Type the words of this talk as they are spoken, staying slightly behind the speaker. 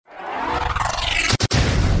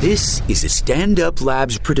This is a Stand Up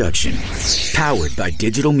Labs production, powered by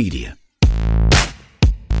digital media.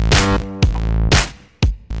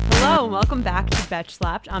 Hello, and welcome back to Betch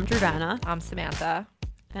Slapped. I'm Jordana. I'm Samantha.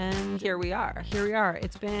 And here we are.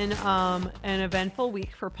 It's been an eventful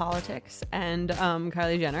week for politics and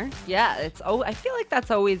Kylie Jenner. Yeah, I feel like that's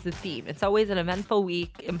always the theme. It's always an eventful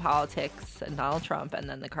week in politics and Donald Trump and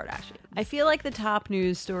then the Kardashians. I feel like the top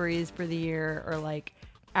news stories for the year are like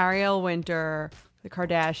Ariel Winter, the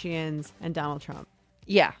Kardashians, and Donald Trump.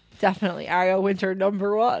 Yeah, definitely. Ariel Winter,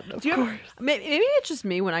 number one, of course. Maybe it's just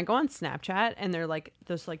me. When I go on Snapchat and they're like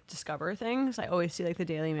those like Discover things, I always see like the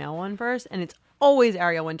Daily Mail one first, and it's always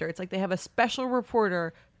Ariel Winter. It's like they have a special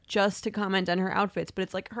reporter just to comment on her outfits, but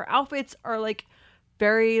it's like her outfits are like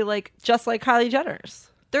very like just like Kylie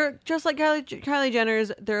Jenner's. They're just like Kylie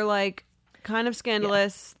Jenner's. They're like kind of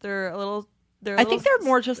scandalous. Yeah. They're a little. I think they're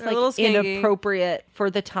more just like inappropriate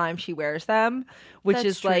for the time she wears them, which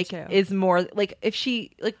is like is more like if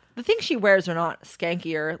she like the things she wears are not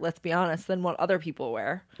skankier, let's be honest, than what other people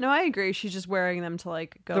wear. No, I agree. She's just wearing them to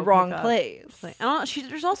like go the wrong place. Like, I don't know.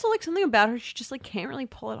 There's also like something about her. She just like can't really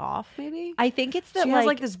pull it off. Maybe I think it's that she has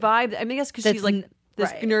like this vibe. I mean, I guess because she's like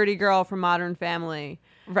this nerdy girl from Modern Family.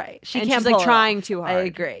 Right. She's like trying too hard. I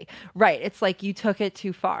agree. Right. It's like you took it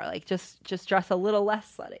too far. Like just dress a little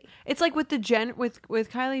less slutty. It's like with with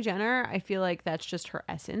Kylie Jenner, I feel like that's just her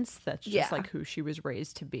essence. That's just like who she was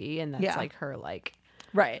raised to be, and that's like her like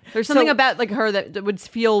right. There's something about like her that would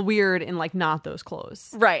feel weird in like not those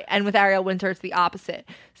clothes. Right. And with Ariel Winter, it's the opposite.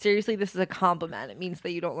 Seriously, this is a compliment. It means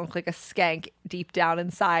that you don't look like a skank deep down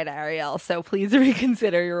inside, Ariel. So please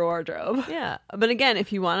reconsider your wardrobe. Yeah. But again,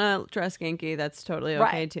 if you want to dress skanky, that's totally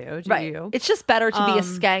okay too. Do you? It's just better to be a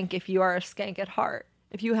skank if you are a skank at heart.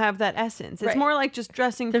 If you have that essence. It's more like just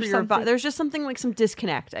dressing for your body. There's just something like some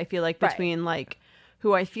disconnect, I feel like, between like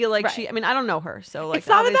who I feel like I mean, I don't know her, so like it's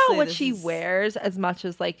not about what she wears as much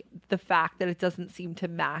as like the fact that it doesn't seem to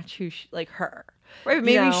match who like her. Right,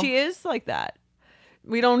 maybe she is like that.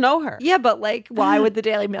 We don't know her. Yeah, but like, why would the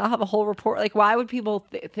Daily Mail have a whole report? Like, why would people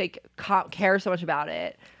care so much about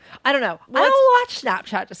it? I don't know. I don't watch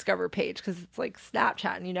Snapchat Discover page because it's like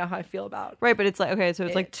Snapchat, and you know how I feel about. Right, but it's like okay, so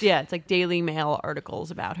it's it's like Daily Mail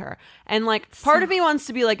articles about her, and like part of me wants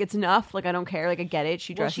to be like it's enough, like I don't care, like I get it.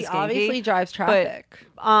 She dresses skanky, obviously drives traffic.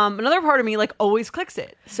 But, another part of me like always clicks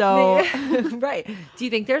it. So right. Do you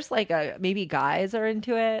think there's like maybe guys are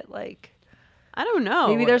into it? Like I don't know.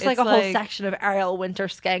 Maybe there's like a whole section of Ariel Winter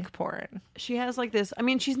skank porn. She has like this. I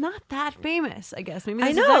mean, she's not that famous, I guess. Maybe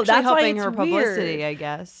this is that's helping her publicity, weird. I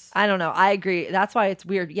guess. I don't know. I agree. That's why it's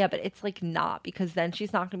weird. Yeah, but it's like not because then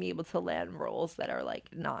she's not going to be able to land roles that are like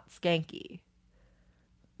not skanky.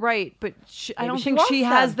 Right, but I don't think she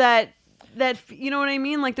has that you know what I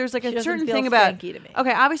mean? Like there's like a certain thing about to me.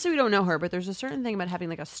 Okay, obviously we don't know her, but there's a certain thing about having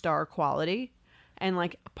like a star quality, and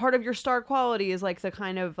like part of your star quality is like the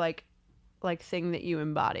kind of like thing that you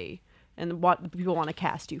embody and what people want to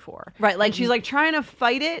cast you for. Right. Like and she's like trying to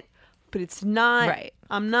fight it, but it's not. Right.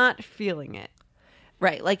 I'm not feeling it.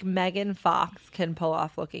 Right. Like Megan Fox can pull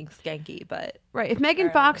off looking skanky, but. Right. If Megan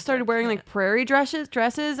Fox started wearing like prairie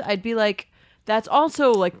dresses, I'd be like, that's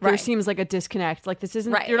also like, there seems like a disconnect. Like this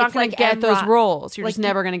isn't, you're not going to get those roles. You're just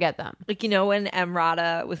never going to get them. Like, you know, when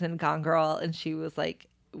Emrata was in Gone Girl and she was like,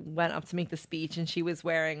 went up to make the speech and she was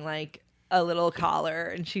wearing like a little collar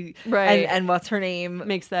and she and what's her name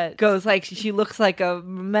makes that goes like she looks like a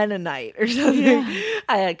Mennonite or something.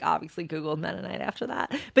 I like obviously Googled Mennonite after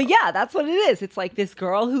that, but yeah, that's what it is. It's like this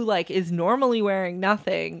girl who like is normally wearing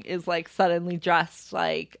nothing is like suddenly dressed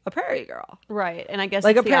like a prairie girl, right? And I guess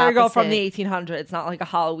like a prairie girl from the 1800s, not like a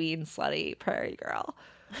Halloween slutty prairie girl.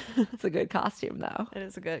 It's a good costume though. It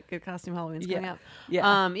is a good costume. Halloween's coming up. Yeah.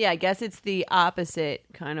 I guess it's the opposite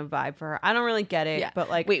kind of vibe for her. I don't really get it, but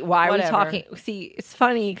like wait, why are we talking? See, it's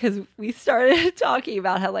funny because we started talking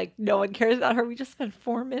about how like no one cares about her. We just spent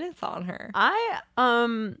 4 minutes on her. I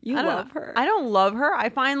love her. I don't love her. I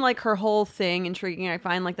find like her whole thing intriguing. I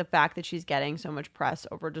find like the fact that she's getting so much press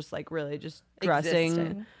over just like really just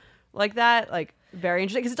dressing like that, like very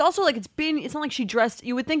interesting. Because it's also like it's not like she dressed.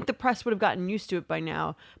 You would think the press would have gotten used to it by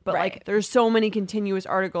now, but like there's so many continuous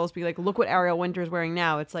articles be like, look what Ariel Winter is wearing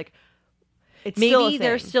now. It's like maybe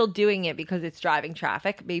they're still doing it because it's driving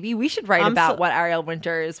traffic. Maybe we should write about what Ariel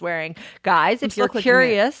Winter is wearing, guys. If you're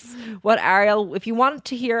curious, if you want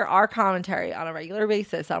to hear our commentary on a regular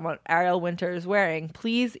basis on what Ariel Winter is wearing,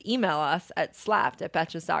 please email us at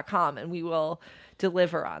slapped@betches.com and we will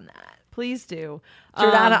deliver on that. Please do.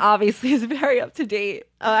 Jordana obviously is very up to date.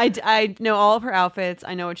 I know all of her outfits.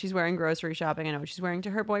 I know what she's wearing grocery shopping. I know what she's wearing to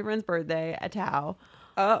her boyfriend's birthday at Tao.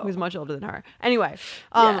 who's much older than her. Anyway,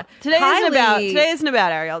 today isn't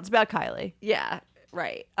about Ariel. It's about Kylie. Yeah,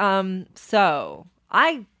 right. So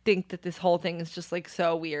I think that this whole thing is just like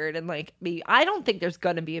so weird, and like I don't think there's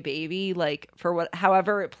gonna be a baby. Like for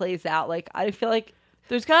however it plays out, like I feel like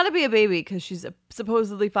there's got to be a baby because she's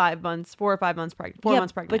supposedly 4 or 5 months pregnant. 4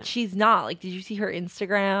 months pregnant, but she's not. Like, did you see her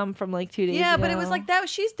Instagram from like 2 days ago? Yeah, but it was like that.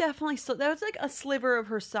 She's definitely that was like a sliver of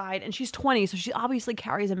her side, and she's 20, so she obviously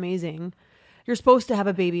carries amazing. You're supposed to have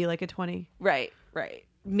a baby like at 20, right?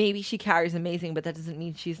 Maybe she carries amazing, but that doesn't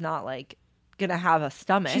mean she's not like gonna have a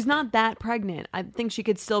stomach. She's not that pregnant. I think she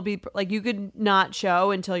could still be like, you could not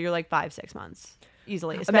show until you're like 5-6 months.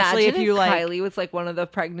 Easily, especially Imagine if you like Kylie was like one of the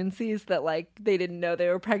pregnancies that like they didn't know they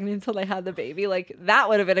were pregnant until they had the baby. Like that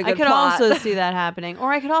would have been a good I could plot. also see that happening,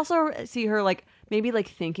 or I could also see her like maybe like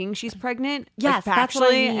thinking she's pregnant. Yes, like, that's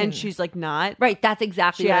what I mean. And she's like not. Right, that's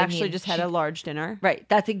exactly. She what actually I mean. just had a large dinner. Right,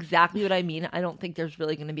 that's exactly what I mean. I don't think there's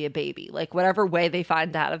really going to be a baby. Like whatever way they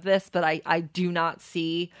find out of this, but I do not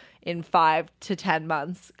see in 5 to 10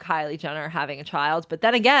 months Kylie Jenner having a child. But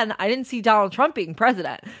then again, I didn't see Donald Trump being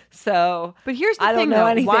president. So but here's the I thing, don't know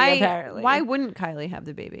though. anything, apparently. Why wouldn't Kylie have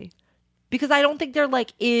the baby? Because I don't think there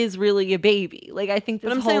like is really a baby. Like I think this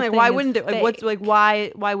but I'm whole saying like thing why is wouldn't it, like fake. what's like why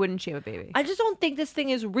wouldn't she have a baby? I just don't think this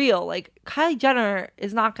thing is real. Like Kylie Jenner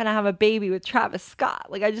is not going to have a baby with Travis Scott.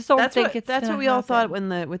 Like I just don't think that's what we all thought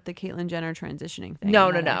when with the Caitlyn Jenner transitioning thing.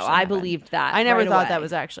 No. I believed that. I never thought away. that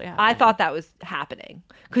was actually happening. I thought that was happening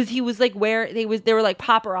because he was like they were like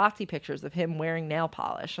paparazzi pictures of him wearing nail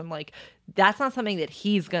polish. I'm like, that's not something that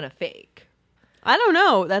he's gonna fake. I don't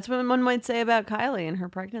know. That's what one might say about Kylie and her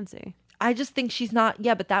pregnancy. I just think she's not.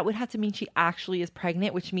 Yeah, but that would have to mean she actually is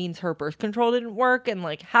pregnant, which means her birth control didn't work. And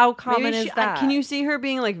like, how common is that? Can you see her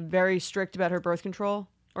being like very strict about her birth control,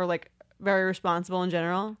 or like very responsible in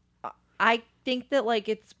general? I think that like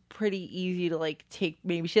it's pretty easy to like take.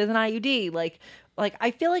 Maybe she has an IUD. Like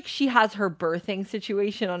I feel like she has her birthing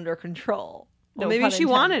situation under control. Well, maybe she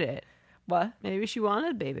wanted it. What? Maybe she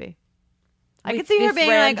wanted a baby. I could see her being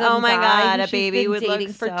like, "Oh my god, a baby would look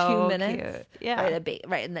for so 2 minutes." Cute. Yeah,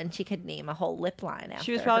 right, and then she could name a whole lip line after.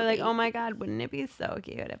 She was probably like, "Oh my god, wouldn't it be so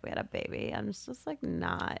cute if we had a baby?" I'm just like,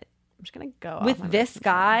 not. I'm just gonna go with this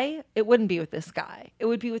guy. It wouldn't be with this guy. It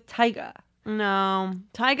would be with Tyga. No,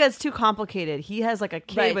 Tyga's too complicated. He has like a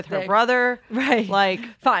kid with her brother. Right. Like,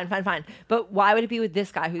 fine. But why would it be with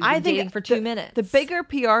this guy who's been dating for 2 minutes? The bigger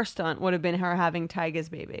PR stunt would have been her having Tyga's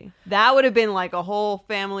baby. That would have been like a whole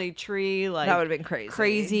family tree. Like that would have been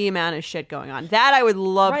crazy amount of shit going on. That I would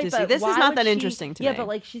love to see. This is not that interesting to me. Yeah, but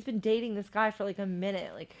like she's been dating this guy for like a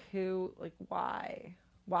minute. Like who? Like why?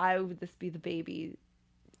 Why would this be the baby?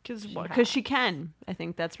 Because she can. I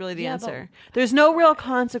think that's really the answer. There's no real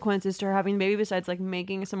consequences to her having a baby besides like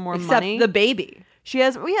making some more money. Except the baby. She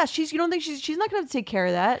has. Well, yeah. You don't think she's not going to take care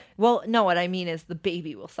of that? Well, no. What I mean is the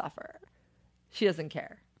baby will suffer. She doesn't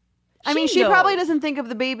care. I mean, she probably doesn't think of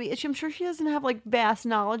the baby. I'm sure she doesn't have like vast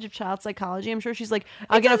knowledge of child psychology. I'm sure she's like,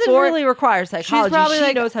 it doesn't really require psychology. She's probably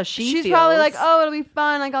she knows how she feels. She's probably like, oh, it'll be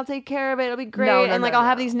fun. Like, I'll take care of it. It'll be great. I'll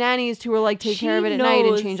have these nannies who will like take care of it at night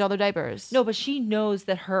and change all their diapers. No, but she knows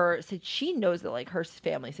that like her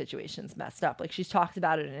family situation's messed up. Like she's talked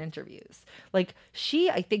about it in interviews. Like she,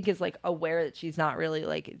 I think, is like aware that she's not really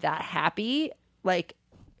like that happy. Like,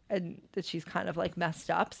 and that she's kind of like messed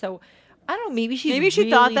up. So. I don't know. Maybe she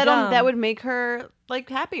really thought that would make her like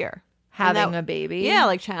happier having a baby. Yeah,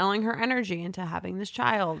 like channeling her energy into having this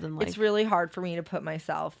child. And like, it's really hard for me to put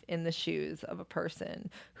myself in the shoes of a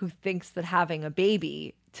person who thinks that having a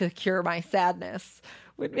baby to cure my sadness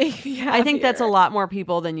would make me happier. I think that's a lot more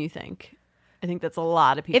people than you think. I think that's a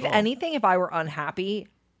lot of people. If anything, if I were unhappy,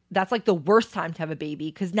 that's like the worst time to have a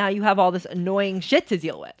baby because now you have all this annoying shit to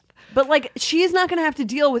deal with. But like she's not going to have to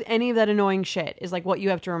deal with any of that annoying shit is like what you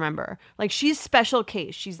have to remember. Like she's special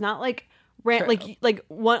case. She's not like like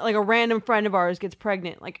a random friend of ours gets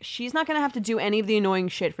pregnant. Like she's not going to have to do any of the annoying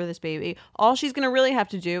shit for this baby. All she's going to really have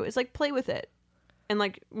to do is like play with it. And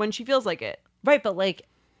like when she feels like it. Right, but like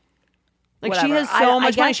she has so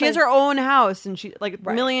much money. She has her own house and she like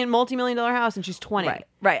multi-million-dollar house and she's 20.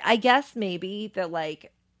 Right. I guess maybe that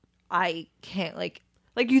like I can't like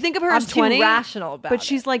you think of her as 20, too rational about but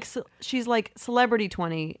she's like celebrity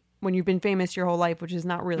 20 when you've been famous your whole life, which is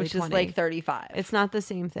not really which 20. Is like 35. It's not the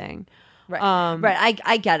same thing. Right. Right.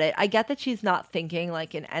 I get it. I get that she's not thinking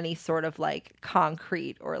like in any sort of like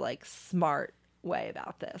concrete or like smart way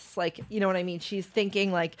about this. Like, you know what I mean? She's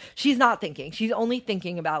thinking like she's not thinking. She's only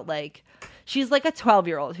thinking about like she's like a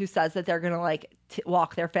 12-year-old who says that they're going to like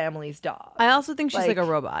walk their family's dog. I also think she's like a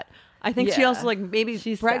robot. I think she also like maybe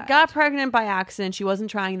got pregnant by accident. She wasn't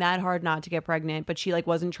trying that hard not to get pregnant, but she like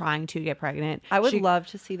wasn't trying to get pregnant. I would love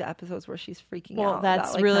to see the episodes where she's freaking out. Well,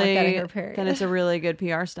 that's about, really not getting her period. Then it's a really good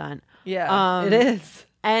PR stunt. Yeah, it is.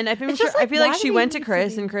 And I feel like she went to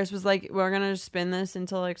Chris, and Chris was like, "We're gonna spin this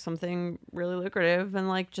into like something really lucrative, and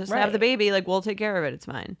like just have the baby. Like we'll take care of it. It's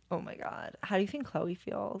fine." Oh my god, how do you think Khloe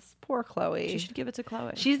feels? Poor Khloe. She should give it to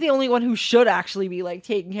Khloe. She's the only one who should actually be like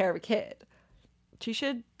taking care of a kid. She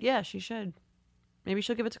should. Yeah, she should. Maybe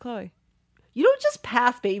she'll give it to Khloe. You don't just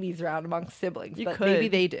pass babies around amongst siblings, but maybe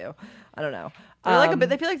they do. I don't know. They're like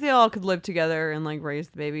they feel like they all could live together and like raise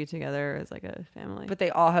the baby together as like a family. But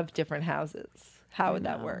they all have different houses. How would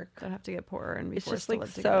that work? They'd have to get poorer and be it's forced just like to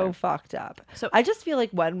live so together. fucked up. So I just feel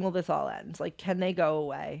like when will this all end? Like, can they go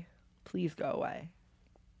away? Please go away.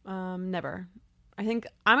 Never. I think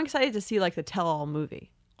I'm excited to see like the tell-all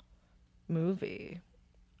movie.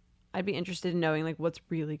 I'd be interested in knowing like what's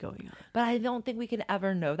really going on. But I don't think we can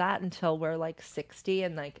ever know that until we're like 60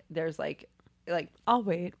 and like there's like I'll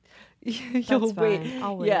wait. You'll wait.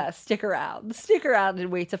 I'll wait. Yeah, stick around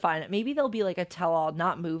and wait to find it. Maybe there'll be like a tell-all,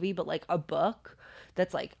 not movie, but like a book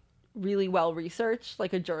that's like really well researched,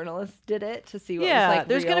 like a journalist did it to see what was like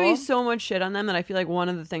there's real. gonna be so much shit on them that I feel like one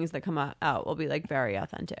of the things that come out will be like very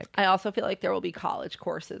authentic. I also feel like there will be college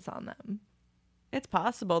courses on them. It's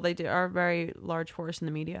possible. They are a very large force in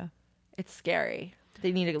the media. It's scary.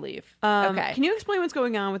 They need to leave. Okay. Can you explain what's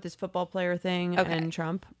going on with this football player thing and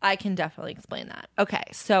Trump? I can definitely explain that. Okay.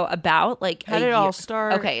 So about like how did it all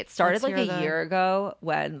start? Okay. It started like a year ago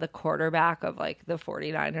when the quarterback of like the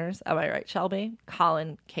 49ers, am I right, Shelby?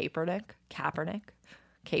 Colin Kaepernick.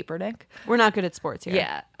 We're not good at sports here.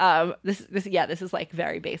 Yeah. This is like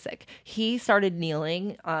very basic. He started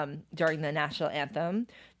kneeling during the national anthem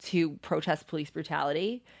to protest police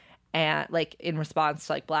brutality. And like in response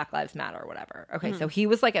to like Black Lives Matter or whatever. Okay, so he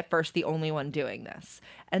was like at first the only one doing this.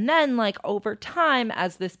 And then like over time,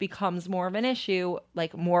 as this becomes more of an issue,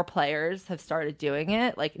 like more players have started doing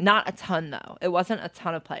it. Like not a ton though. It wasn't a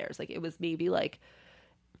ton of players. Like it was maybe like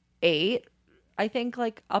 8, I think,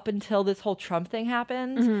 like up until this whole Trump thing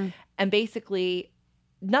happened. And basically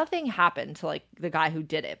nothing happened to like the guy who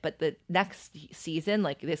did it, but the next season,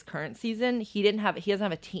 like this current season, he doesn't have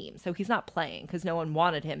a team, so he's not playing because no one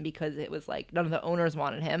wanted him, because it was like none of the owners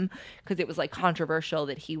wanted him because it was like controversial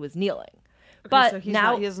that he was kneeling. Okay, but so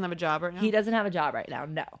now he doesn't have a job right now. He doesn't have a job right now,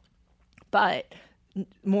 no. But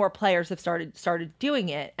more players have started doing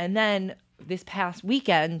it, and then this past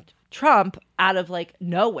weekend, Trump, out of like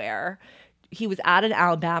nowhere, he was at an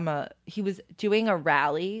Alabama. He was doing a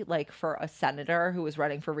rally like for a senator who was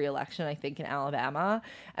running for re-election, I think, in Alabama.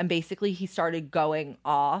 And basically he started going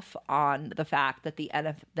off on the fact that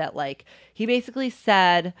he basically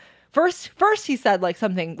said, First he said like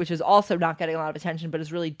something which is also not getting a lot of attention, but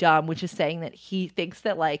is really dumb, which is saying that he thinks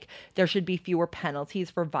that like there should be fewer penalties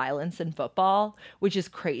for violence in football, which is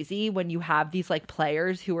crazy when you have these like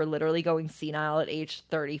players who are literally going senile at age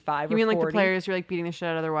 35 or 40. You mean like the players who are like beating the shit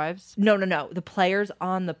out of their wives? No. The players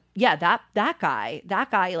on the that guy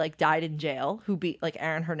like died in jail, who beat like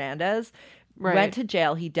Aaron Hernandez. Right. Went to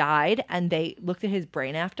jail, he died, and they looked at his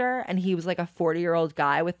brain after, and he was like a 40-year-old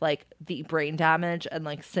guy with like the brain damage and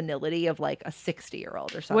like senility of like a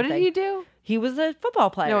 60-year-old or something. What did he do? He was a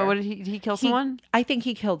football player. No, what did he kill someone? I think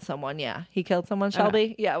he killed someone. Yeah, he killed someone.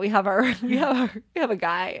 Shelby. Yeah, we have a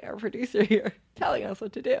guy, our producer here, telling us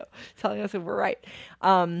what to do, telling us if we're right.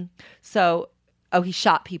 He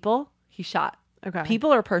shot people. He shot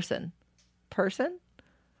people or person. Probably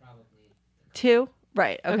 2.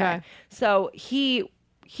 Right. Okay. So he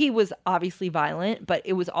was obviously violent, but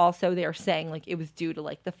it was also, they're saying like it was due to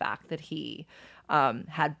like the fact that he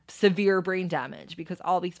had severe brain damage, because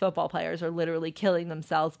all these football players are literally killing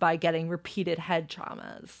themselves by getting repeated head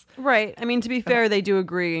traumas. Right. I mean, to be fair, they do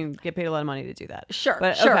agree and get paid a lot of money to do that. Sure.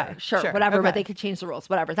 Whatever. Okay. But they could change the rules.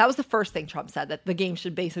 Whatever. That was the first thing Trump said, that the game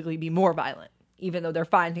should basically be more violent, even though they're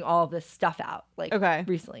finding all of this stuff out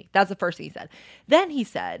recently. That's the first thing he said. Then he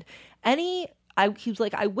said, he was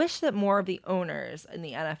like, I wish that more of the owners in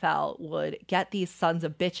the NFL would get these sons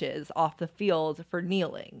of bitches off the field for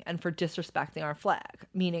kneeling and for disrespecting our flag.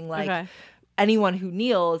 Meaning like anyone who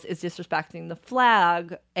kneels is disrespecting the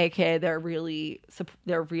flag, aka they're really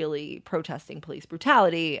protesting police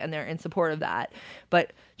brutality and they're in support of that.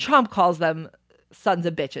 But Trump calls them sons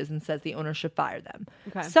of bitches and says the owner should fire them.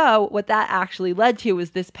 Okay. So what that actually led to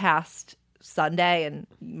was this past Sunday and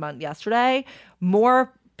yesterday,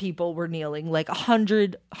 more people were kneeling, like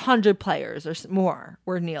 100 players or more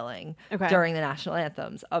were kneeling during the national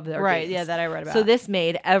anthems of their games. Yeah, that I read about. So this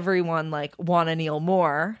made everyone like want to kneel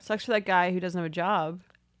more. Sucks for that guy who doesn't have a job.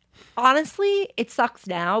 honestly, it sucks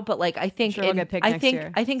now, but like I think sure,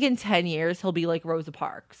 I think in 10 years he'll be like Rosa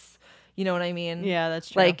Parks. You know what I mean? Yeah, that's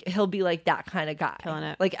true. Like he'll be like that kind of guy. Killing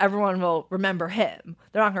it. Like everyone will remember him.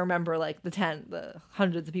 They're not gonna remember like the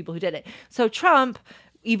hundreds of people who did it. So Trump,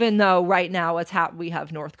 even though right now we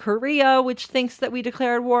have North Korea, which thinks that we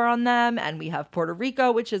declared war on them, and we have Puerto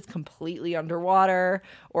Rico, which is completely underwater,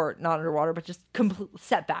 or not underwater, but just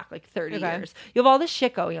set back like 30 years. You have all this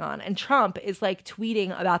shit going on, and Trump is like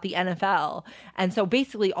tweeting about the NFL. And so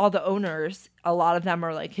basically all the owners, a lot of them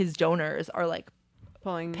are like his donors, are like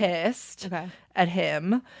pissed at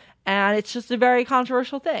him. And it's just a very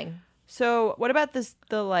controversial thing. So what about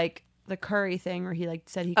the Curry thing where he like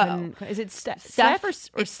said he couldn't? Is it Steph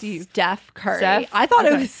or Steve? Steph Curry. Steph? I thought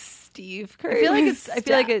it was Steve Curry. I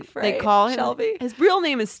feel like they call him Shelby. His real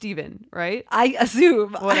name is Steven, right? I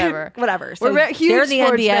assume. Whatever. So we're huge the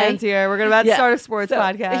sports NBA fans here. We're about to start a sports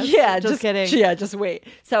podcast. Yeah, just kidding. Yeah, just wait.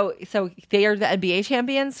 So they are the NBA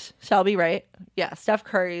champions, Shelby, right? Yeah, Steph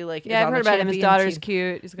Curry. Like, yeah, I've heard about him. His daughter's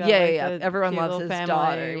cute. He's got, Everyone loves his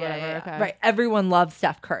daughter. Yeah. Right. Everyone loves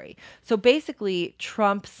Steph Curry. So basically,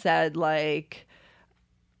 Trump said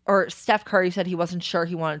or Steph Curry said he wasn't sure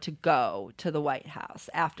he wanted to go to the White House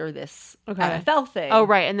after this NFL thing. Oh,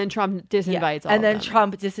 right. And then Trump disinvites all of them.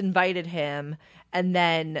 Trump disinvited him. And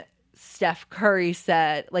then Steph Curry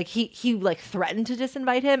said, like, he like threatened to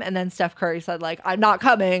disinvite him. And then Steph Curry said, like, I'm not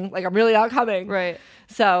coming. Like, I'm really not coming. Right.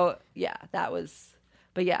 So, yeah, that was,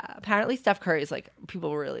 but yeah, apparently Steph Curry is like,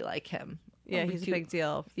 people really like him. Yeah, he's a big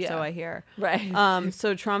deal. Yeah. So I hear. Right.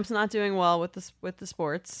 So Trump's not doing well with the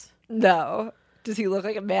sports. No. Does he look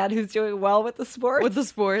like a man who's doing well with the sports? With the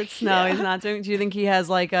sports? No, he's not doing. Do you think he has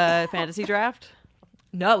like a fantasy draft?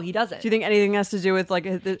 No, he doesn't. Do you think anything has to do with like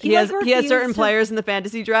he has certain players in the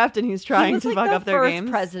fantasy draft and he's trying to fuck up their games? He was the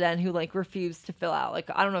first president who like refused to fill out, like,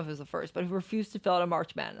 I don't know if it was the first, but who refused to fill out a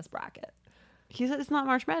March Madness bracket. He said it's not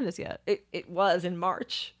March Madness yet. It was in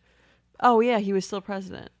March. Oh yeah, he was still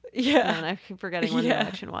president. Yeah, and I keep forgetting when the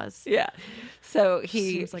election was. Yeah, so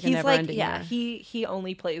he's like year. he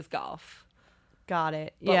only plays golf. Got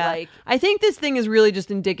it. But yeah. I think this thing is really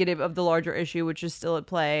just indicative of the larger issue, which is still at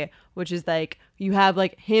play, which is like you have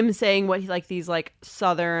like him saying what he like these like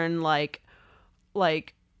Southern like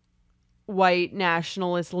white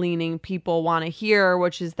nationalist leaning people want to hear,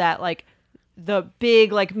 which is that like the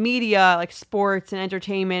big like media, like sports and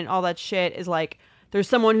entertainment, all that shit is like there's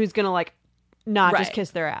someone who's gonna like not just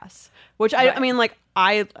kiss their ass. Which I mean, like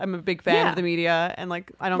I'm a big fan of the media and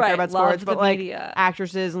like I don't care about sports, but like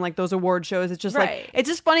actresses and like those award shows. It's just like it's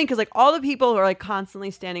just funny because like all the people who are like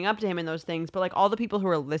constantly standing up to him in those things, but like all the people who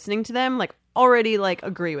are listening to them like already like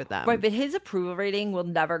agree with them. Right, but his approval rating will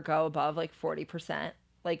never go above like 40%.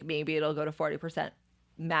 Like maybe it'll go to 40%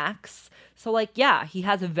 max. So like yeah, he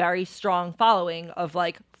has a very strong following of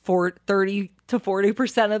like 30 to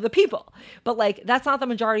 40% of the people, but like that's not the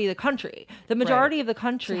majority of the country. The majority of the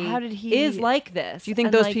country is like this. Do you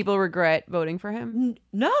think those people regret voting for him?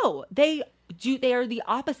 No, they do. They are the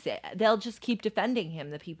opposite. They'll just keep defending him,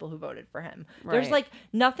 the people who voted for him. There's like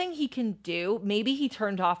nothing he can do. Maybe he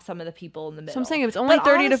turned off some of the people in the middle. So I'm saying if it's only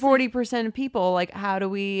 30 to 40% of people, like how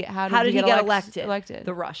did he get elected?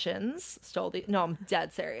 The Russians stole no, I'm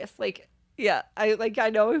dead serious. Like yeah, I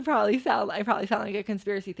know I probably sound like a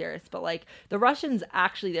conspiracy theorist, but like the Russians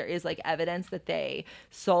actually, there is like evidence that they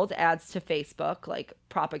sold ads to Facebook, like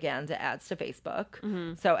propaganda ads to Facebook.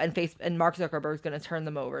 Mm-hmm. So and Mark Zuckerberg's going to turn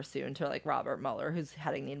them over soon to like Robert Mueller, who's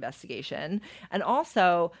heading the investigation. And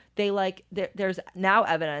also they like there's now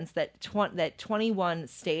evidence that 21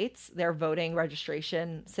 states, their voting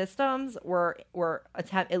registration systems were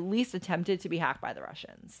at least attempted to be hacked by the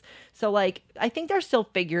Russians. So like I think they're still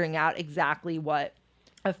figuring out exactly what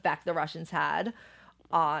effect the Russians had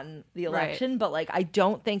on the election, but like I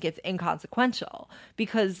don't think it's inconsequential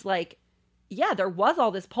because like yeah, there was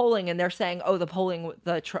all this polling and they're saying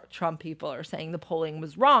Trump people are saying the polling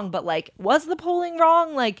was wrong, but like was the polling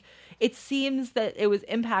wrong? Like it seems that it was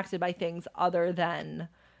impacted by things other than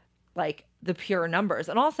like the pure numbers.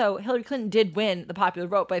 And also Hillary Clinton did win the popular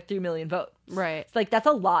vote by 3 million votes. Right. It's like that's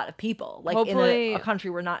a lot of people. Like hopefully, in a country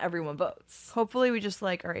where not everyone votes. Hopefully we just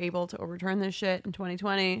like are able to overturn this shit in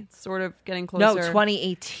 2020. It's sort of getting closer. No,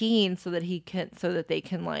 2018 so that they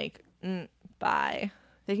can like bye.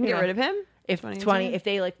 They can get rid of him? If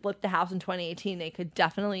they like flipped the House in 2018, they could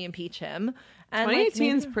definitely impeach him. And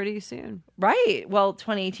 2018 is pretty soon. Right. Well,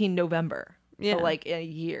 2018 November. So like in a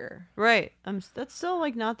year. Right. That's still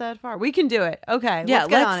like not that far. We can do it. Okay. Yeah,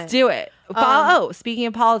 let's do it. Speaking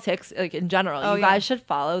of politics, like in general, you guys should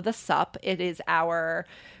follow The Sup. It is our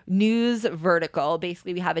news vertical.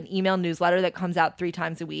 Basically, we have an email newsletter that comes out 3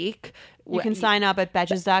 times a week. You can sign up at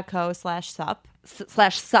betches.co/sup.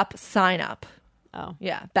 /sup sign up. Oh.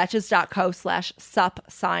 Yeah.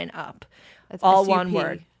 Betches.co/sup sign up. That's all S-U-P. one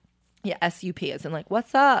word. Yeah, SUP as in like,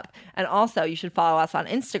 what's up? And also you should follow us on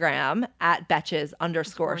Instagram at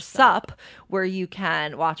Betches_sup, where you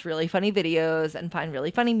can watch really funny videos and find really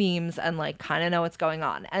funny memes and like kind of know what's going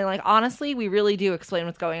on. And like, honestly, we really do explain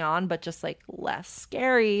what's going on, but just like less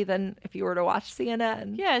scary than if you were to watch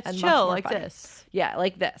CNN. Yeah, it's chill like funny. This. Yeah,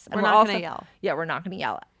 like this. And we're not going to yell. Yeah, we're not going to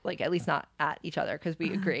yell. Like, at least not at each other because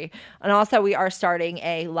we agree. And also, we are starting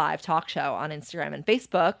a live talk show on Instagram and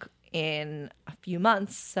Facebook in a few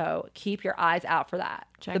months, so keep your eyes out for that.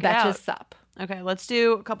 Check the it out. Betches Sup. Okay, let's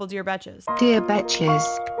do a couple Dear Betches. Dear Betches.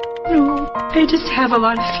 No, I just have a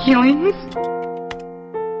lot of feelings.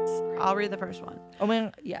 I'll read the first one. Oh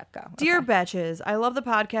man, yeah, go. Dear Betches, I love the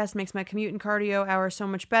podcast. Makes my commute and cardio hours so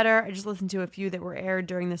much better. I just listened to a few that were aired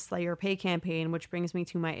during the Slay Your Pay campaign, which brings me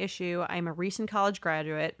to my issue. I am a recent college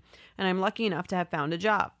graduate, and I'm lucky enough to have found a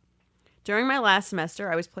job. During my last semester,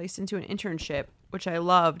 I was placed into an internship, which I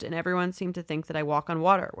loved, and everyone seemed to think that I walk on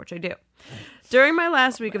water, which I do. During my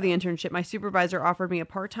last week of the internship, my supervisor offered me a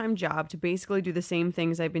part-time job to basically do the same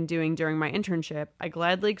things I've been doing during my internship. I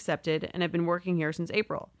gladly accepted, and have been working here since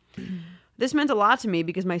April. This meant a lot to me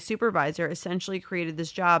because my supervisor essentially created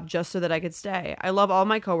this job just so that I could stay. I love all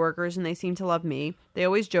my coworkers, and they seem to love me. They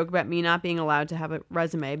always joke about me not being allowed to have a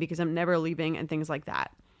resume because I'm never leaving and things like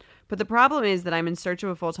that. But the problem is that I'm in search of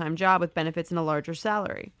a full-time job with benefits and a larger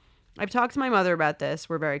salary. I've talked to my mother about this,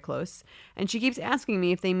 we're very close, and she keeps asking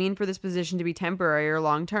me if they mean for this position to be temporary or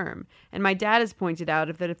long-term. And my dad has pointed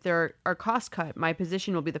out that if there are costs cut, my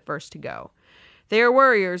position will be the first to go. They are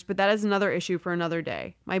worriers, but that is another issue for another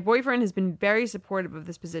day. My boyfriend has been very supportive of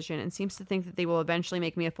this position and seems to think that they will eventually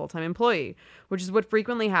make me a full-time employee, which is what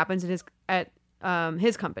frequently happens at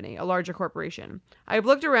his company, a larger corporation. I have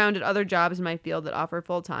looked around at other jobs in my field that offer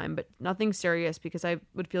full-time, but nothing serious because I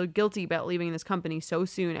would feel guilty about leaving this company so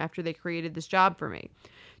soon after they created this job for me.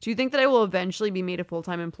 Do you think that I will eventually be made a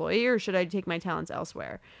full-time employee, or should I take my talents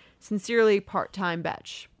elsewhere? Sincerely, part-time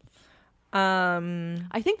Betch.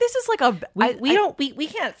 I think this is like we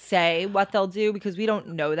can't say what they'll do because we don't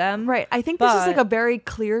know them. Right. I think this is like a very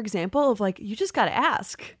clear example of like, you just got to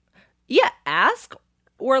ask. Yeah, ask.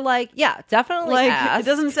 Or like, yeah, definitely like, ask. It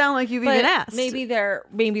doesn't sound like you've even asked. Maybe they're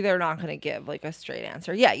not going to give like a straight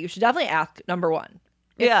answer. Yeah, you should definitely ask. Number one.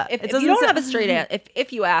 If you don't have a straight answer,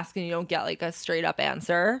 if you ask and you don't get like a straight up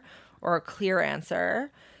answer or a clear answer,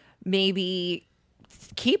 maybe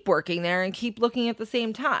keep working there and keep looking at the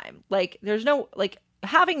same time. Like, there's no like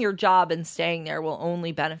having your job and staying there will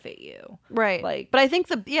only benefit you. Right. Like, but I think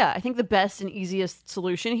the best and easiest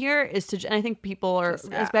solution here is to, and I think people are,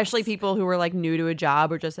 especially people who are like new to a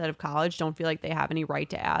job or just out of college, don't feel like they have any right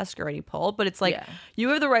to ask or any pull. But it's like, you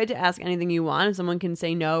have the right to ask anything you want, and someone can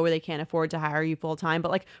say no or they can't afford to hire you full time. But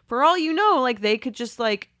like, for all you know, like they could just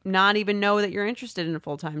like not even know that you're interested in a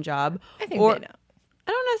full time job. I think they know.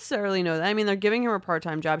 I don't necessarily know that. I mean, they're giving her a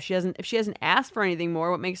part-time job. If she hasn't asked for anything more,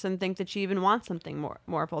 what makes them think that she even wants something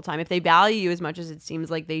more full-time? If they value you as much as it seems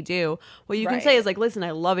like they do, what you can say is like, listen, I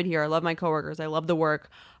love it here. I love my coworkers. I love the work.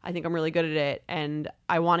 I think I'm really good at it, and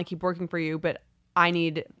I want to keep working for you, but I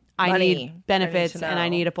need benefits and I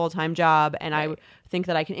need a full-time job, and I think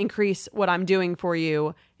that I can increase what I'm doing for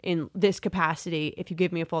you in this capacity if you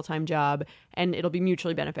give me a full-time job, and it'll be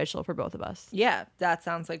mutually beneficial for both of us. Yeah, that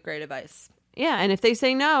sounds like great advice. Yeah, and if they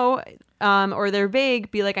say no, or they're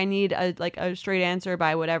vague, be like, I need a straight answer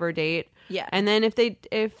by whatever date. Yeah. And then if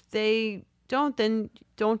they don't, then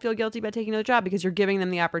don't feel guilty about taking the job because you're giving them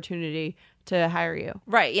the opportunity to hire you.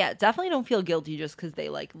 Right. Yeah. Definitely don't feel guilty just because they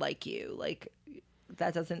like you. Like,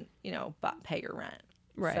 that doesn't, pay your rent.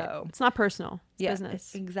 Right. So it's not personal. It's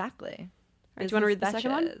business. Exactly. Right, do you want to read the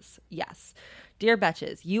second one? Yes. Dear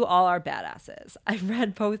Betches, you all are badasses. I've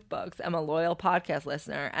read both books. I'm a loyal podcast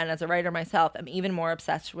listener, and as a writer myself, I'm even more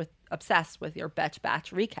obsessed with your Betch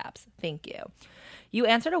Batch recaps. Thank you. You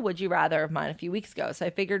answered a Would You Rather of mine a few weeks ago, so I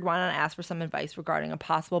figured why not ask for some advice regarding a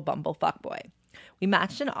possible Bumble fuckboy. We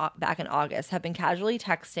matched back in August, have been casually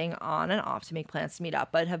texting on and off to make plans to meet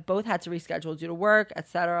up, but have both had to reschedule due to work,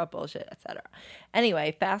 etc., bullshit, etc.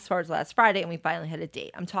 Anyway, fast forward to last Friday, and we finally had a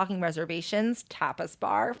date. I'm talking reservations, tapas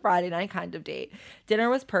bar, Friday night kind of date. Dinner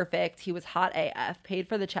was perfect. He was hot AF, paid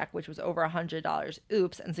for the check, which was over $100.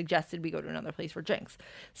 Oops, and suggested we go to another place for drinks.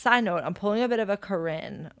 Side note, I'm pulling a bit of a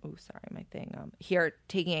Corinne. Oh, sorry, my thing. Here,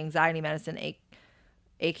 taking anxiety medicine,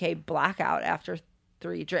 AK blackout after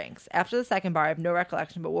 3 drinks. After the second bar, I have no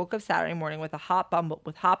recollection, but woke up Saturday morning with hot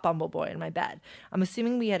Bumble Boy in my bed. I'm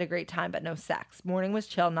assuming we had a great time, but no sex. Morning was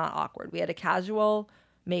chill, not awkward. We had a casual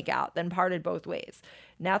makeout, then parted both ways.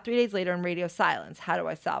 Now 3 days later in radio silence. How do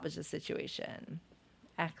I salvage this situation?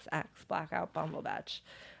 XX blackout Bumble batch.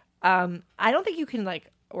 I don't think you can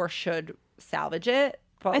or should salvage it.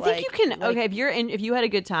 But I think you can. Okay, if you had a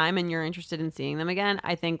good time and you're interested in seeing them again,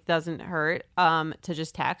 I think doesn't hurt to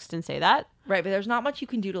just text and say that. Right, but there's not much you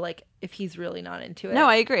can do to if he's really not into it. No,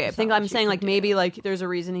 I agree. I think I'm saying maybe there's a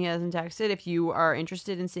reason he hasn't texted. If you are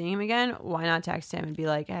interested in seeing him again, why not text him and be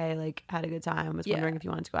like, hey, had a good time. Was wondering if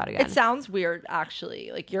you wanted to go out again. It sounds weird,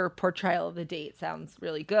 actually. Your portrayal of the date sounds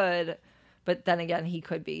really good. But then again, he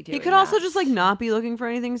could be doing. He could also just not be looking for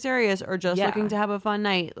anything serious or just looking to have a fun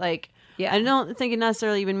night. I don't think it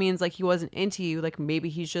necessarily even means he wasn't into you. Maybe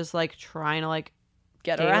he's just trying to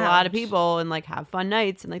get date around a lot of people and have fun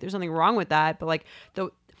nights, and there's nothing wrong with that. But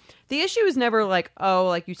the issue is never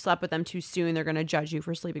you slept with them too soon, they're gonna judge you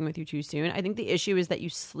for sleeping with you too soon. I think the issue is that you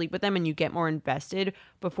sleep with them and you get more invested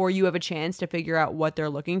before you have a chance to figure out what they're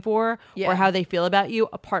looking for or how they feel about you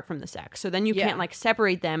apart from the sex. So then you can't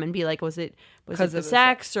separate them and be was it the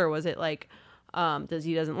sex or was it does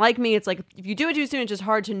he doesn't like me? It's if you do it too soon, it's just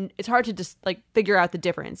hard to just figure out the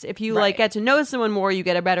difference. If you get to know someone more, you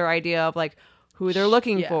get a better idea of who they're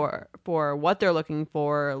looking for what they're looking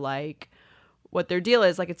for, what their deal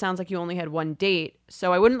is. It sounds like you only had one date,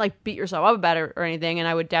 so I wouldn't beat yourself up about it or anything. And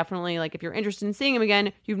I would definitely if you're interested in seeing him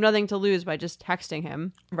again, you have nothing to lose by just texting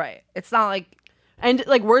him. Right. It's not and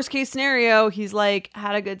worst case scenario, he's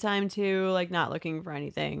had a good time too, not looking for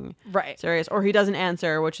anything serious, or he doesn't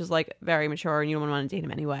answer, which is very mature, and you don't want to date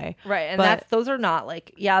him anyway. Right. And those are not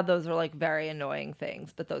those are very annoying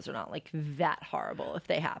things, but those are not that horrible if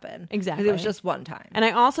they happen. Exactly. It was just one time. And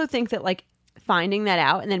I also think that finding that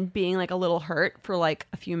out and then being a little hurt for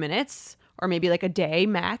a few minutes or maybe a day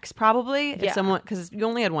max, probably. If someone, because you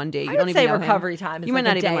only had one date, you don't even know recovery him. time is you might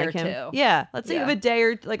not even like him. Two. Yeah, let's say you have a day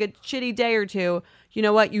or a shitty day or two. You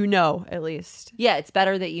know what? At least. Yeah, it's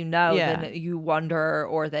better that than that you wonder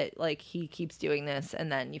or that he keeps doing this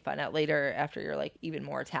and then you find out later after you're even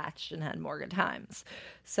more attached and had more good times.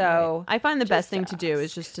 So I find the best thing to do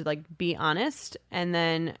is just to be honest, and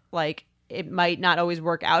then it might not always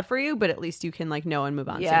work out for you, but at least you can know and move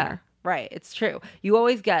on sooner. Right. It's true. You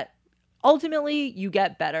always ultimately you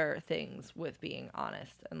get better things with being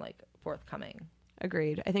honest and forthcoming.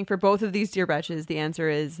 Agreed. I think for both of these dear betches, the answer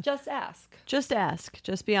is just ask. Just ask.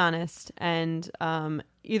 Just be honest. And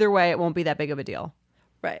either way, it won't be that big of a deal.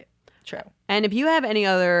 Right. True. And if you have any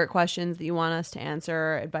other questions that you want us to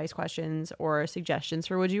answer, advice questions or suggestions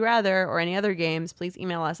for Would You Rather or any other games, please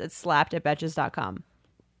email us at slapped@betches.com.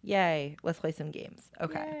 Yay. Let's play some games.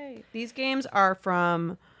 Okay. Yay. These games are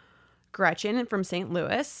from Gretchen from St.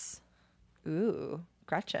 Louis. Ooh,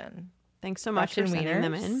 Gretchen. Thanks so much for sending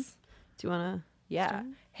them in. Do you want to... Yeah. Start?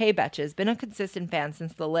 Hey, Betches. Been a consistent fan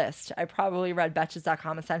since the list. I probably read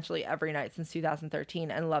Betches.com essentially every night since 2013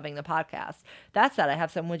 and loving the podcast. That said, I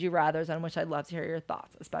have some Would You Rathers on which I'd love to hear your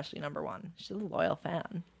thoughts, especially number 1. She's a loyal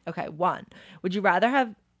fan. Okay, 1. Would you rather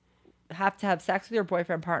have to have sex with your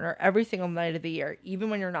boyfriend partner every single night of the year, even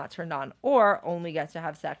when you're not turned on, or only get to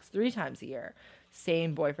have sex 3 times a year?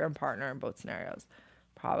 Same boyfriend partner in both scenarios.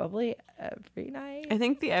 Probably every night. I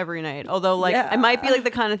think the every night. Although it might be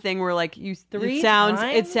the kind of thing where you 3 times.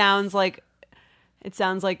 It sounds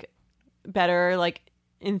like better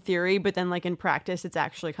in theory, but then in practice it's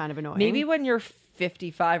actually kind of annoying. Maybe when you're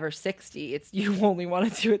 55 or 60, it's you only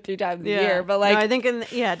want to do it 3 times a year. But no, I think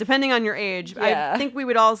depending on your age, I think we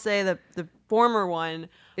would all say the former one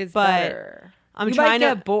is better. I'm you trying might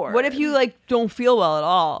to get bored. What if you don't feel well at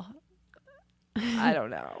all? I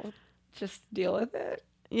don't know. Just deal with it.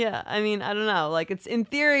 Yeah, I mean, I don't know. It's in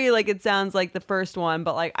theory, it sounds like the first one,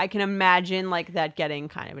 but I can imagine that getting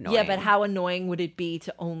kind of annoying. Yeah, but how annoying would it be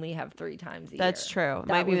to only have 3 times a year? That's true.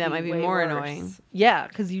 That might be more annoying. Yeah,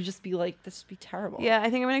 because you just be this would be terrible. Yeah, I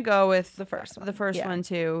think I'm gonna go with the first one. The first one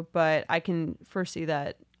too, but I can foresee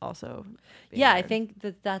that also. Yeah, hard. I think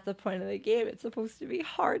that's the point of the game. It's supposed to be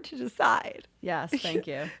hard to decide. Yes, thank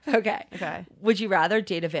you. Okay. Would you rather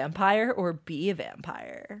date a vampire or be a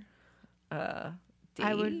vampire?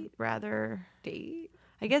 I would rather date.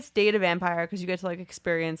 I guess date a vampire because you get to like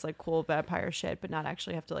experience like cool vampire shit, but not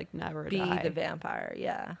actually have to like never be die. the vampire.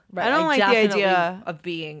 Yeah, right. I don't like the idea of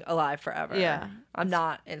being alive forever. Yeah, I'm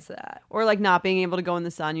not into that. Or like not being able to go in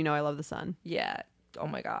the sun. You know, I love the sun. Yeah. Oh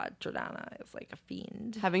my God, Jordana is like a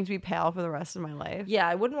fiend. Having to be pale for the rest of my life. Yeah,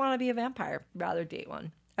 I wouldn't want to be a vampire. Rather date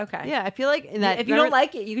one. Okay. Yeah, I feel like in that if you don't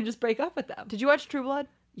like it, you can just break up with them. Did you watch True Blood?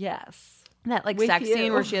 Yes. That like sex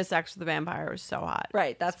scene where she has sex with the vampire was so hot.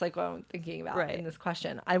 Right. That's like what I'm thinking about in this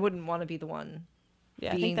question. I wouldn't want to be the one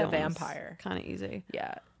being the vampire. Kind of easy.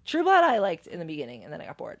 Yeah. True Blood I liked in the beginning and then I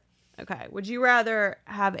got bored. Okay. Would you rather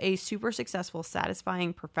have a super successful,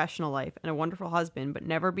 satisfying professional life and a wonderful husband, but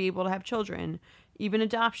never be able to have children, even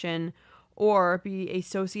adoption, or be a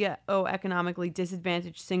socioeconomically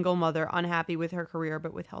disadvantaged single mother, unhappy with her career,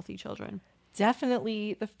 but with healthy children?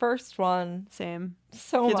 Definitely the first one. Same.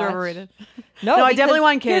 So kids much. are overrated. No, I definitely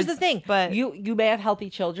want kids. Here's the thing. But you may have healthy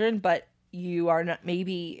children, but you are not,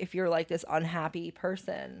 maybe if you're like this unhappy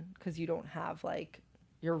person because you don't have like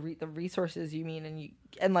the resources you mean,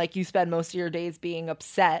 and like you spend most of your days being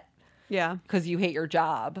upset. Yeah, because you hate your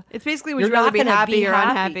job. It's basically would you rather be happy or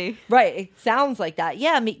unhappy? Right. It sounds like that.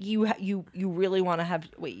 Yeah. You really want to have.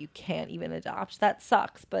 Wait, you can't even adopt. That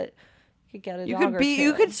sucks. But you could get a dog or two.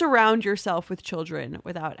 You could surround yourself with children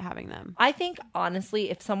without having them. I think honestly,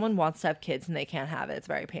 if someone wants to have kids and they can't have it, it's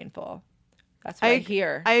very painful. That's what I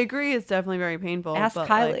hear. I agree. It's definitely very painful. Ask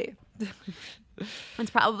Kylie.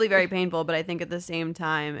 It's probably very painful, but I think at the same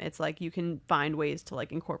time, it's like you can find ways to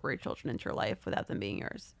like incorporate children into your life without them being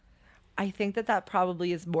yours. I think that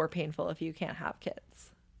probably is more painful if you can't have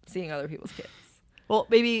kids, seeing other people's kids. Well,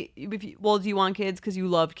 maybe do you want kids because you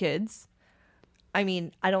love kids? I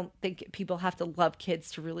mean, I don't think people have to love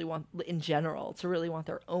kids to really want, in general, to really want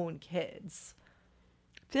their own kids.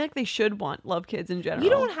 I feel like they should love kids in general. You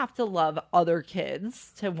don't have to love other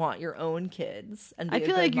kids to want your own kids. And I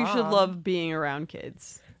feel like you should love being around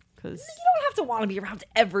kids. Because you don't have to want to be around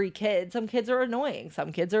every kid. Some kids are annoying.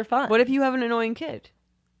 Some kids are fun. What if you have an annoying kid?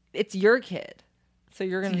 It's your kid. So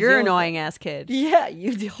you're going to Your annoying ass kid. Yeah,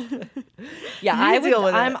 you deal with it. Yeah,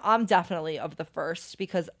 I'm definitely of the first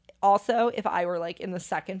because also if I were like in the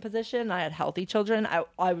second position and I had healthy children,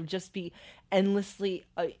 I would just be endlessly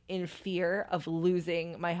in fear of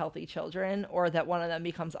losing my healthy children or that one of them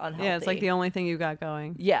becomes unhealthy. Yeah, it's like the only thing you got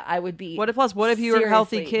going. Yeah, I would be. What if your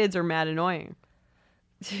healthy kids are mad annoying?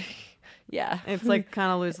 Yeah. It's like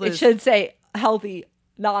kind of lose-lose. It should say healthy,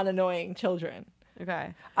 non-annoying children.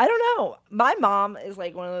 Okay. I don't know. My mom is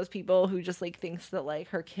like one of those people who just like thinks that like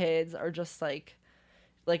her kids are just like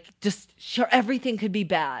just sure everything could be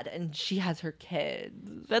bad and she has her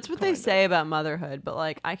kids. That's what they say about motherhood, but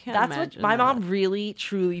like I can't imagine. That's what my mom really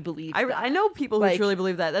truly believes. I know people who truly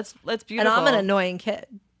believe that. That's beautiful. And I'm an annoying kid.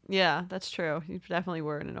 Yeah, that's true. You definitely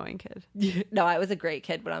were an annoying kid. No, I was a great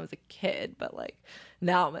kid when I was a kid, but like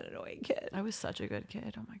now I'm an annoying kid. I was such a good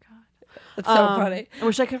kid. Oh my god. That's so funny. I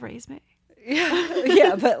wish I could raise me.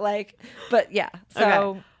 Yeah, but yeah.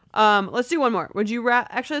 So okay. Let's do one more.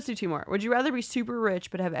 Actually, let's do two more. Would you rather be super rich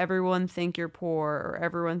but have everyone think you're poor, or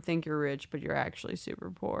everyone think you're rich but you're actually super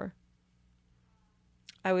poor?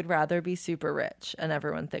 I would rather be super rich and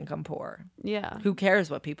everyone think I'm poor. Yeah. Who cares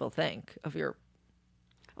what people think of your...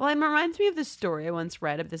 Well, it reminds me of this story I once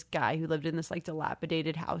read of this guy who lived in this like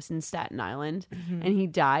dilapidated house in Staten Island, and he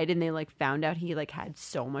died, and they like found out he like had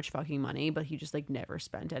so much fucking money, but he just like never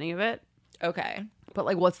spent any of it. Okay. But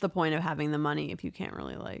like, what's the point of having the money if you can't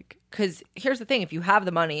really like... Because here's the thing. If you have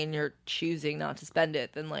the money and you're choosing not to spend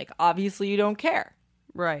it, then like, obviously you don't care.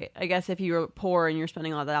 Right. I guess if you're poor and you're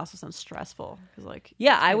spending a lot, that also sounds stressful. Cause like,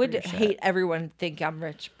 yeah, I would hate everyone think I'm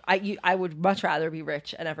rich. I would much rather be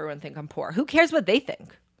rich and everyone think I'm poor. Who cares what they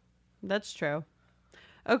think? That's true.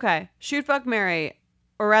 Okay. Shoot, fuck, marry.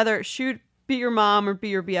 Or rather, be your mom or be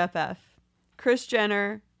your BFF. Kris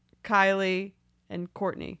Jenner, Kylie, and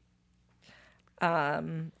Kourtney. I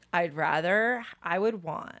would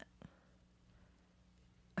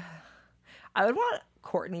want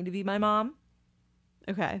Kourtney to be my mom.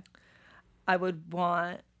 Okay. I would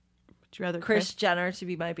want Would you rather Kris Jenner to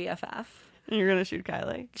be my BFF. And you're going to shoot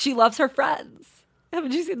Kylie. She loves her friends.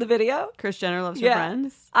 Haven't you seen the video? Kris Jenner loves her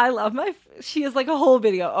friends. I love she has like a whole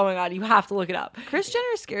video. Oh my God, you have to look it up. Kris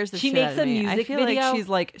Jenner scares the shit out of me. She makes a music video. Like she's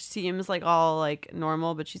like, seems like all like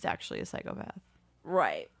normal, but she's actually a psychopath.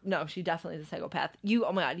 Right. No, she definitely is a psychopath.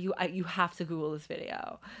 Oh my God, you have to Google this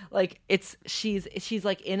video. Like she's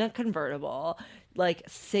like in a convertible, like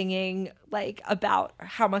singing like about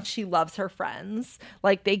how much she loves her friends.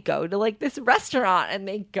 Like they go to like this restaurant and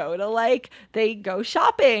they go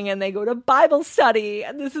shopping and they go to Bible study.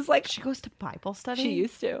 And this is like, she goes to Bible study? She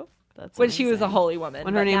used to. That's when she was a holy woman.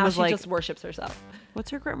 When her name now was she like, just worships herself. What's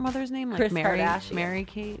her grandmother's name? Like Kris Mary, Kardashian. Mary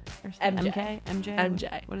Kate or MJ.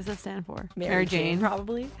 MJ. What does that stand for? Mary Jane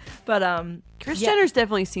probably. But Kris Jenner's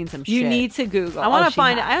definitely seen some shit. You need to Google. I want to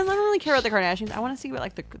find it. I don't really care about the Kardashians. I want to see what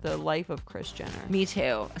like the life of Kris Jenner. Me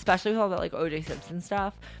too, especially with all the like O.J. Simpson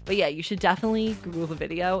stuff. But yeah, you should definitely Google the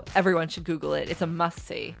video. Everyone should Google it. It's a must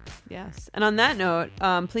see. Yes. And on that note,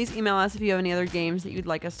 please email us if you have any other games that you'd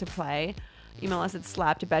like us to play. Email us at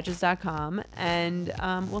slaptobetches.com, and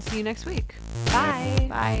we'll see you next week. Bye.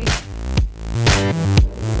 Bye.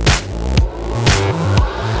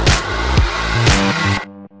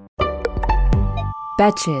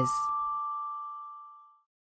 Betches.